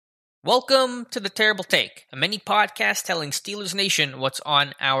Welcome to The Terrible Take, a mini podcast telling Steelers Nation what's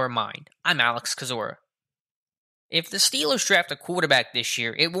on our mind. I'm Alex Kozora. If the Steelers draft a quarterback this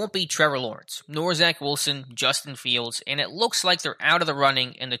year, it won't be Trevor Lawrence, nor Zach Wilson, Justin Fields, and it looks like they're out of the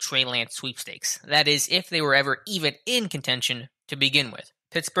running in the Trey Lance sweepstakes. That is, if they were ever even in contention to begin with.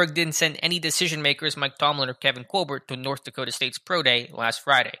 Pittsburgh didn't send any decision makers, Mike Tomlin or Kevin Colbert, to North Dakota State's Pro Day last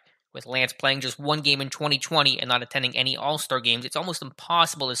Friday. With Lance playing just one game in 2020 and not attending any All-Star games, it's almost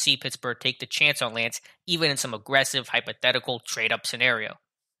impossible to see Pittsburgh take the chance on Lance, even in some aggressive, hypothetical trade-up scenario.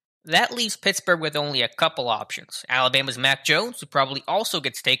 That leaves Pittsburgh with only a couple options. Alabama's Mac Jones, who probably also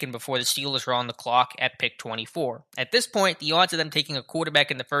gets taken before the Steelers are on the clock at pick 24. At this point, the odds of them taking a quarterback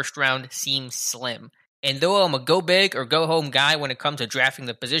in the first round seem slim. And though I'm a go big or go home guy when it comes to drafting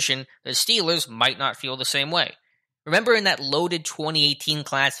the position, the Steelers might not feel the same way. Remember in that loaded 2018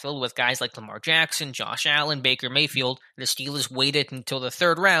 class filled with guys like Lamar Jackson, Josh Allen, Baker Mayfield, the Steelers waited until the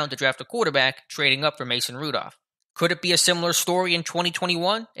third round to draft a quarterback, trading up for Mason Rudolph. Could it be a similar story in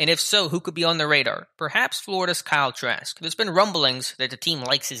 2021? And if so, who could be on the radar? Perhaps Florida's Kyle Trask. There's been rumblings that the team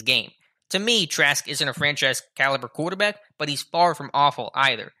likes his game. To me, Trask isn't a franchise-caliber quarterback, but he's far from awful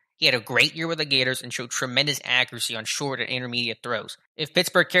either. He had a great year with the Gators and showed tremendous accuracy on short and intermediate throws. If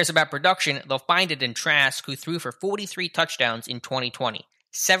Pittsburgh cares about production, they'll find it in Trask, who threw for 43 touchdowns in 2020.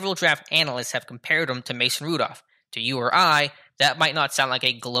 Several draft analysts have compared him to Mason Rudolph. To you or I, that might not sound like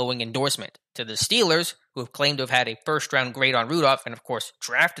a glowing endorsement. To the Steelers, who have claimed to have had a first-round grade on Rudolph and, of course,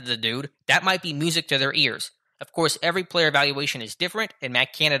 drafted the dude, that might be music to their ears. Of course, every player evaluation is different, and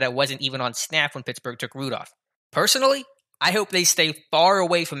Matt Canada wasn't even on staff when Pittsburgh took Rudolph. Personally, I hope they stay far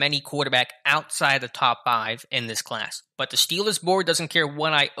away from any quarterback outside the top 5 in this class. But the Steelers board doesn't care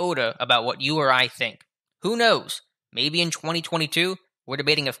one iota about what you or I think. Who knows? Maybe in 2022, we're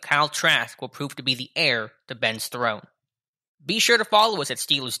debating if Kyle Trask will prove to be the heir to Ben's throne. Be sure to follow us at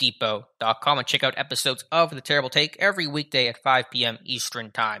SteelersDepot.com and check out episodes of The Terrible Take every weekday at 5 p.m. Eastern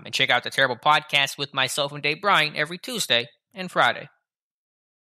Time. And check out The Terrible Podcast with myself and Dave Bryan every Tuesday and Friday.